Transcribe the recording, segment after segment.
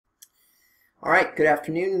All right, good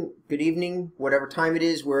afternoon, good evening, whatever time it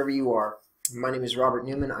is, wherever you are. My name is Robert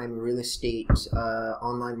Newman. I'm a real estate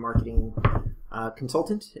online marketing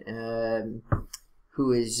consultant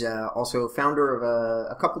who is also founder of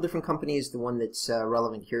a couple different companies. The one that's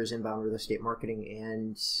relevant here is Inbound Real Estate Marketing,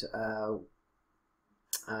 and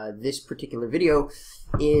this particular video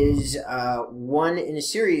is one in a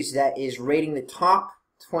series that is rating the top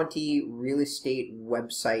 20 real estate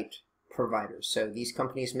website providers. So these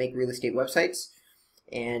companies make real estate websites,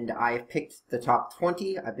 and I have picked the top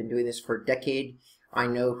 20. I've been doing this for a decade. I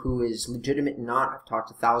know who is legitimate and not. I've talked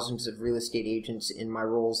to thousands of real estate agents in my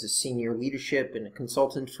roles as senior leadership and a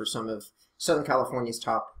consultant for some of Southern California's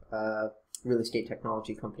top real estate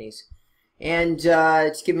technology companies. And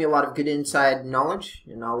it's given me a lot of good inside knowledge,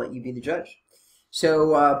 and I'll let you be the judge.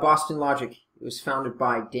 So Boston Logic, it was founded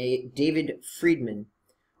by David Friedman,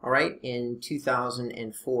 all right, in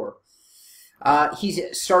 2004. He's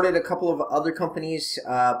started a couple of other companies,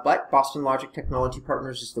 but Boston Logic Technology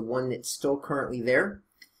Partners is the one that's still currently there.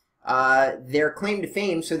 Their claim to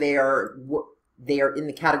fame, so they are in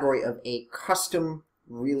the category of a custom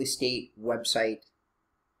real estate website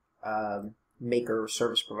maker or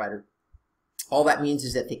service provider. All that means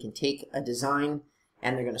is that they can take a design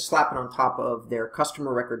and they're going to slap it on top of their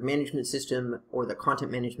customer record management system or the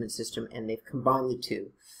content management system, and they've combined the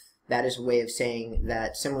two. That is a way of saying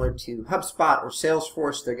that, similar to HubSpot or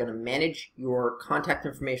Salesforce, they're going to manage your contact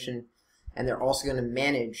information, and they're also going to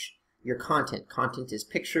manage your content. Content is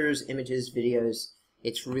pictures, images, videos.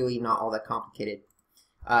 It's really not all that complicated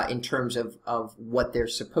in terms of what they're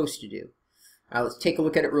supposed to do. Let's take a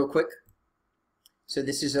look at it real quick. So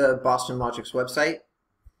this is a Boston Logic's website.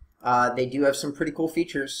 They do have some pretty cool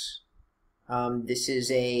features. This is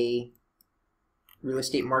a real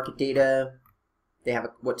estate market data. They have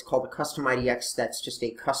what's called a custom IDX. That's just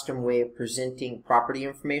a custom way of presenting property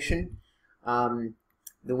information. The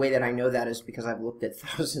way that I know that is because I've looked at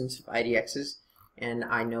thousands of IDXs, and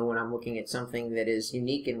I know when I'm looking at something that is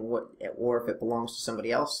unique and or if it belongs to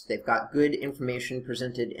somebody else. They've got good information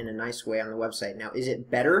presented in a nice way on the website. Now, is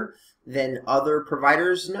it better than other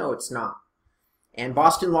providers? No, it's not. And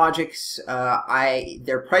Boston Logic's,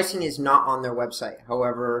 their pricing is not on their website.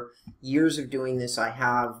 However, years of doing this, I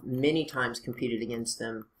have many times competed against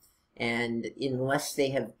them. And unless they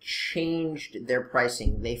have changed their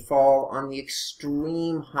pricing, they fall on the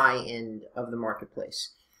extreme high end of the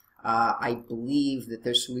marketplace. I believe that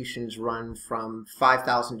their solutions run from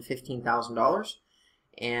 $5,000 to $15,000.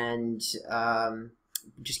 And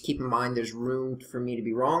just keep in mind, there's room for me to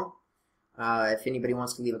be wrong. If anybody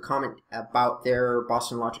wants to leave a comment about their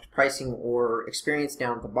Boston Logic pricing or experience,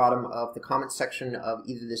 down at the bottom of the comment section of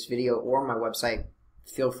either this video or my website,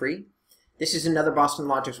 feel free. This is another Boston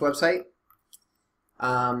Logic's website.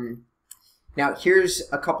 Now here's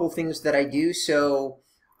a couple things that I do. So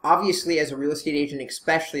obviously, as a real estate agent,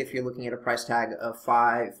 especially if you're looking at a price tag of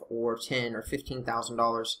 $5,000 or $10,000 or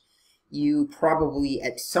 $15,000, you probably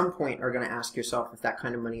at some point are going to ask yourself if that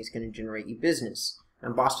kind of money is going to generate you business.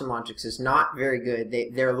 And Boston Logic's is not very good.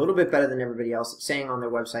 They're a little bit better than everybody else, saying on their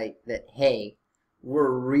website that, hey, we're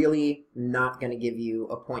really not going to give you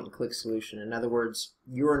a point-and-click solution. In other words,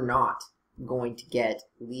 you're not going to get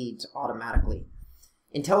leads automatically.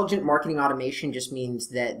 Intelligent marketing automation just means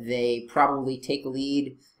that they probably take a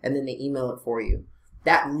lead and then they email it for you.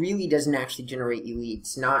 That really doesn't actually generate you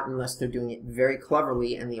leads, not unless they're doing it very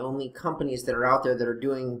cleverly, and the only companies that are out there that are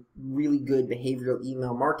doing really good behavioral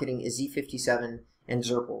email marketing is Z57 and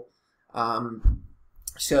Zirple.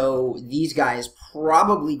 So these guys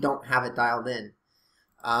probably don't have it dialed in.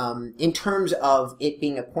 In terms of it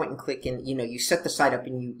being a point and click, and you set the site up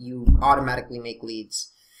and you automatically make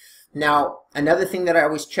leads. Now, another thing that I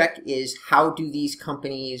always check is, how do these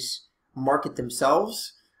companies market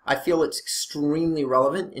themselves? I feel it's extremely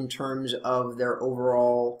relevant in terms of their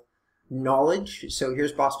overall knowledge. So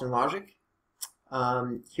here's Boston Logic.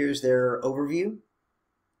 Here's their overview.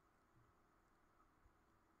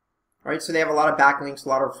 All right, so they have a lot of backlinks, a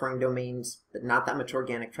lot of referring domains, but not that much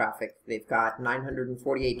organic traffic. They've got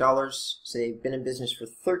 $948, so they've been in business for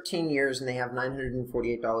 13 years, and they have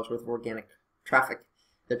 $948 worth of organic traffic.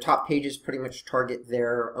 Their top pages pretty much target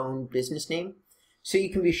their own business name. So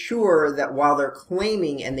you can be sure that while they're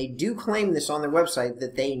claiming, and they do claim this on their website,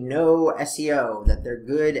 that they know SEO, that they're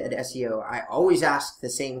good at SEO, I always ask the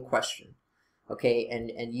same question. Okay,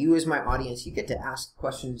 and you as my audience, you get to ask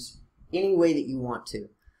questions any way that you want to.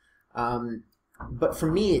 But for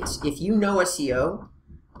me, it's, if you know SEO,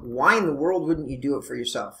 why in the world wouldn't you do it for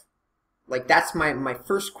yourself? Like, that's my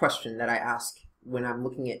first question that I ask when I'm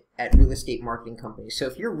looking at real estate marketing companies. So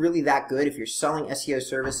if you're really that good, if you're selling SEO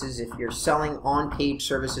services, if you're selling on-page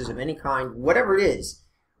services of any kind, whatever it is,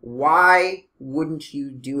 why wouldn't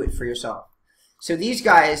you do it for yourself? So these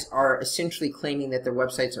guys are essentially claiming that their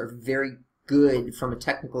websites are very good from a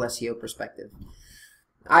technical SEO perspective.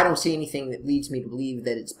 I don't see anything that leads me to believe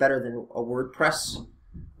that it's better than a WordPress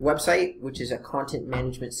website, which is a content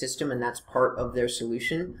management system, and that's part of their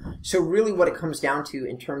solution. So really what it comes down to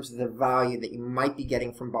in terms of the value that you might be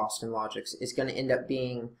getting from Boston Logics is going to end up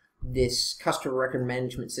being this customer record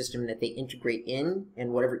management system that they integrate in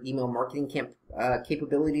and whatever email marketing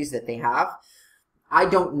capabilities that they have. I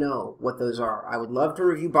don't know what those are. I would love to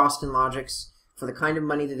review Boston Logics. For the kind of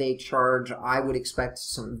money that they charge, I would expect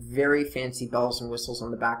some very fancy bells and whistles on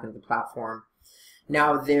the back end of the platform.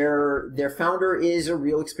 Now, their founder is a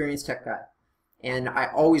real experienced tech guy, and I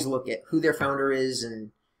always look at who their founder is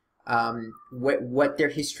and what their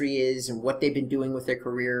history is and what they've been doing with their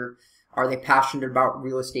career. Are they passionate about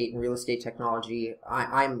real estate and real estate technology?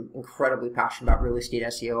 I'm incredibly passionate about real estate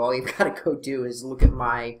SEO. All you've got to go do is look at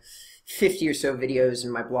my 50 or so videos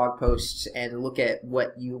and my blog posts and look at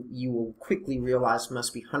what you will quickly realize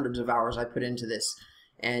must be hundreds of hours I put into this,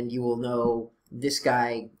 and you will know this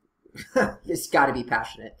guy has got to be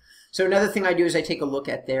passionate. So another thing I do is I take a look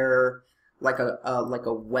at their like a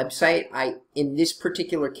website. In this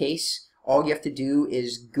particular case, all you have to do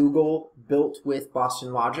is Google built with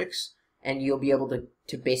Boston Logics, and you'll be able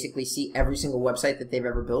to basically see every single website that they've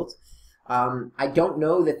ever built. I don't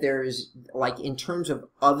know that there's, like, in terms of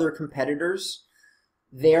other competitors,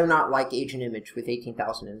 they're not like Agent Image with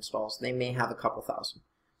 18,000 installs. They may have a couple thousand.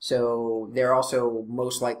 So they're also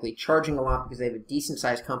most likely charging a lot because they have a decent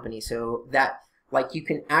sized company. So that, like, you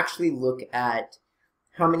can actually look at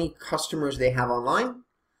how many customers they have online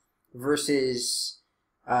versus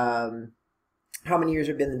how many years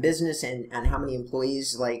have been in the business and how many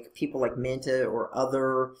employees, like people like Manta or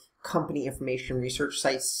other company information research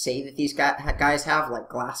sites say that these guys have, like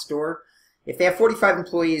Glassdoor. If they have 45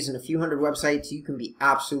 employees and a few hundred websites, you can be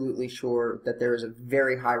absolutely sure that there is a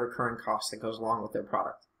very high recurring cost that goes along with their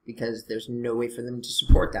product, because there's no way for them to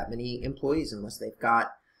support that many employees unless they've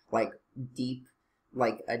got like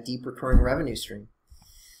a deep recurring revenue stream.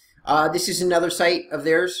 This is another site of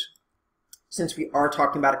theirs. Since we are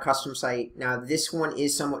talking about a custom site, now this one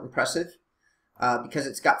is somewhat impressive because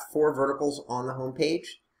it's got 4 verticals on the home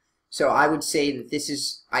page. So I would say that this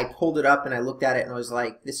is, I pulled it up and I looked at it and I was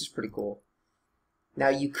like, this is pretty cool. Now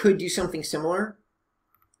you could do something similar,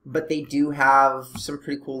 but they do have some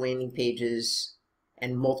pretty cool landing pages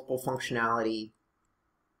and multiple functionality.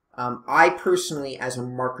 I personally, as a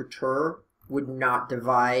marketer, would not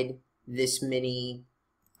divide this many.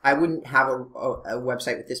 I wouldn't have a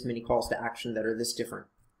website with this many calls to action that are this different.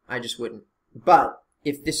 I just wouldn't. But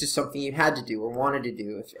if this is something you had to do or wanted to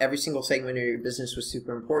do, if every single segment of your business was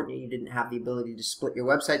super important and you didn't have the ability to split your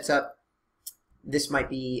websites up, this might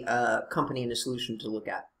be a company and a solution to look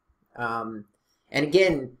at. And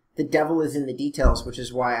again, the devil is in the details, which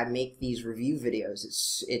is why I make these review videos.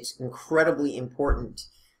 It's incredibly important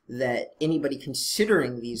that anybody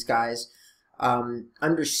considering these guys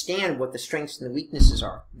understand what the strengths and the weaknesses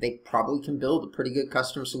are. They probably can build a pretty good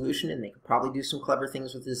custom solution, and they could probably do some clever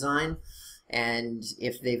things with design. And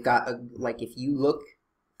if they've got a, like, if you look,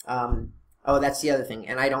 oh, that's the other thing,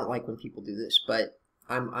 and I don't like when people do this, but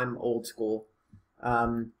I'm old school.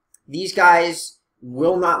 These guys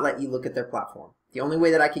will not let you look at their platform. The only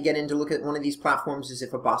way that I could get in to look at one of these platforms is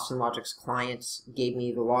if a Boston Logics client gave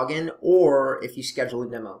me the login, or if you schedule a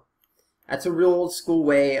demo. That's a real old school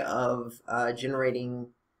way of generating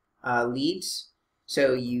leads.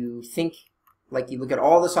 So you think, like, you look at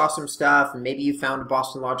all this awesome stuff, and maybe you found a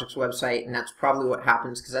Boston Logics website, and that's probably what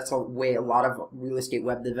happens, because that's a way a lot of real estate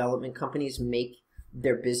web development companies make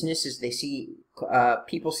their business, is they see,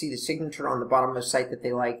 people see the signature on the bottom of a site that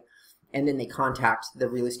they like, and then they contact the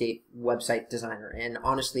real estate website designer. And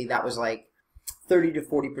honestly, that was like 30 to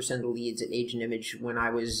 40% of the leads at Agent Image when I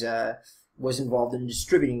was involved in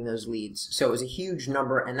distributing those leads. So it was a huge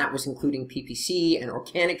number, and that was including PPC and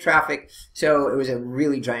organic traffic. So it was a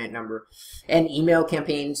really giant number. And email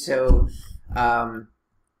campaigns. So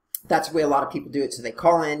that's the way a lot of people do it. So they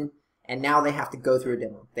call in, and now they have to go through a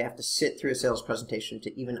demo. They have to sit through a sales presentation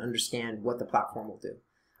to even understand what the platform will do.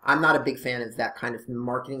 I'm not a big fan of that kind of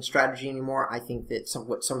marketing strategy anymore. I think that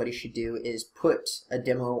what somebody should do is put a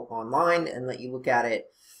demo online and let you look at it.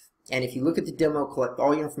 And if you look at the demo, collect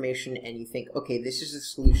all your information, and you think, okay, this is the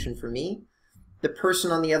solution for me, the person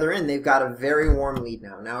on the other end, they've got a very warm lead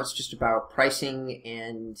now. Now it's just about pricing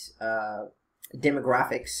and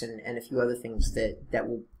demographics and a few other things that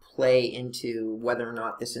will play into whether or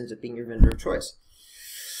not this ends up being your vendor of choice.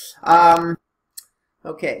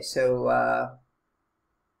 Okay, so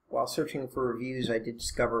while searching for reviews, I did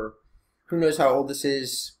discover, who knows how old this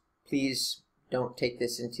is. Please don't take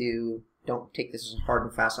this as hard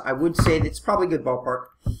and fast. I would say that it's probably a good ballpark.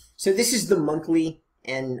 So this is the monthly,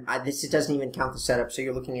 and this doesn't even count the setup. So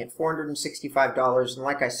you're looking at $465, and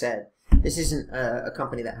like I said, this isn't a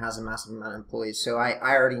company that has a massive amount of employees. So I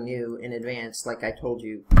already knew in advance, like I told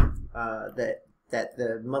you, that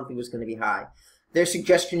the monthly was going to be high. Their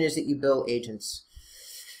suggestion is that you bill agents.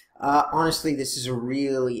 Honestly, this is a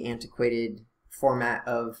really antiquated format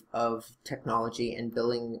of technology and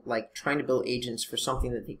billing, like trying to bill agents for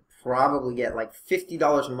something that they probably get like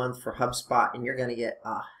 $50 a month for HubSpot, and you're going to get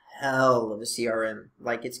a hell of a CRM.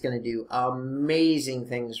 Like, it's going to do amazing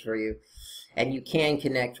things for you, and you can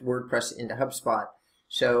connect WordPress into HubSpot.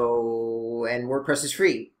 So, and WordPress is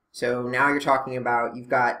free. So now you're talking about, you've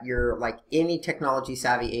got your, like, any technology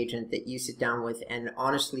savvy agent that you sit down with, and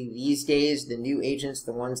honestly, these days, the new agents,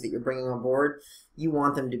 the ones that you're bringing on board, you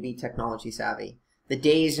want them to be technology savvy. The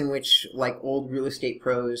days in which, like, old real estate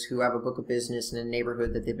pros who have a book of business in a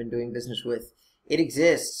neighborhood that they've been doing business with, it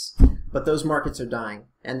exists, but those markets are dying,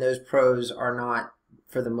 and those pros are not,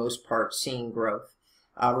 for the most part, seeing growth.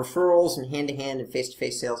 Referrals and hand-to-hand and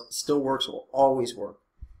face-to-face sales still works, will always work,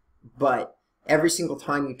 but every single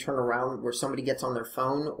time you turn around where somebody gets on their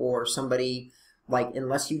phone, or somebody, like,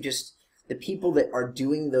 unless you just, the people that are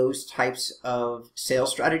doing those types of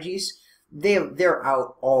sales strategies, they're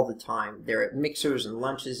out all the time. They're at mixers and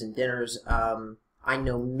lunches and dinners. I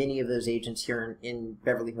know many of those agents here in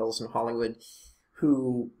Beverly Hills and Hollywood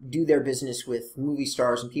who do their business with movie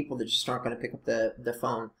stars and people that just aren't going to pick up the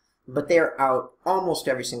phone. But they're out almost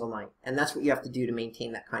every single night, and that's what you have to do to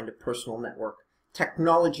maintain that kind of personal network.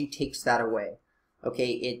 Technology takes that away.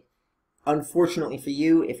 Okay, unfortunately for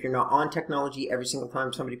you, if you're not on technology every single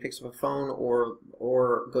time somebody picks up a phone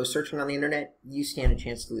or goes searching on the internet, you stand a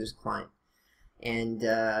chance to lose a client. And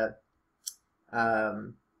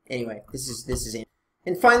anyway, this is it.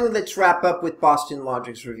 And finally, let's wrap up with Boston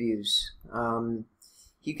Logic's reviews.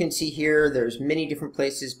 You can see here there's many different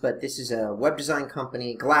places, but this is a web design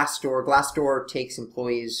company, Glassdoor. Glassdoor takes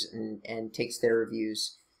employees and takes their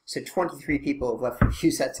reviews. So 23 people have left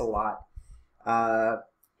reviews. That's a lot.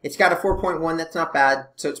 It's got a 4.1. That's not bad.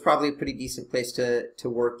 So it's probably a pretty decent place to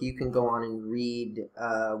work. You can go on and read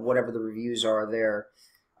whatever the reviews are there.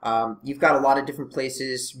 You've got a lot of different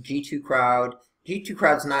places. G2 Crowd. G2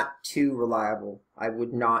 Crowd's not too reliable. I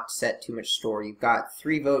would not set too much store. You've got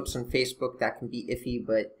 3 votes on Facebook. That can be iffy,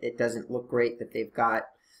 but it doesn't look great that they've got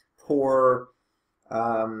poor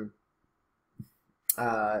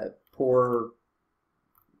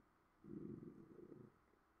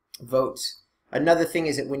votes. Another thing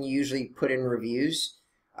is that when you usually put in reviews,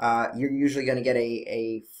 you're usually going to get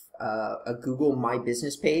a Google My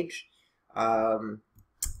Business page. And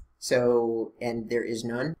there is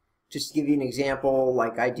none. Just to give you an example,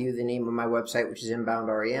 like I do the name of my website, which is Inbound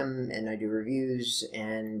REM, and I do reviews,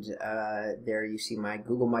 and there you see my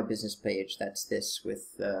Google My Business page. That's this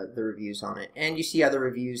with the reviews on it. And you see other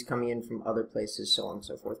reviews coming in from other places, so on and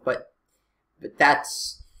so forth. But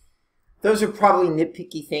those are probably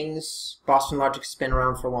nitpicky things. Boston Logic's been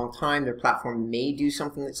around for a long time. Their platform may do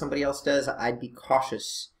something that somebody else does. I'd be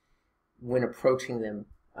cautious when approaching them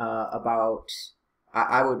about...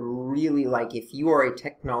 I would really like, if you are a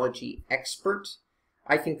technology expert,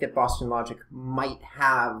 I think that Boston Logic might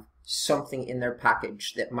have something in their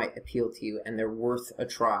package that might appeal to you, and they're worth a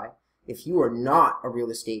try. If you are not a real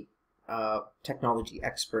estate technology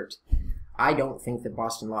expert, I don't think that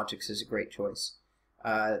Boston Logic is a great choice.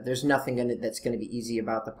 There's nothing in it that's going to be easy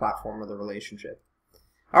about the platform or the relationship.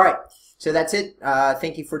 All right, so that's it.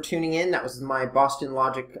 Thank you for tuning in. That was my Boston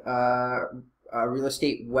Logic real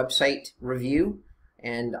estate website review,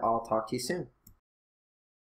 and I'll talk to you soon.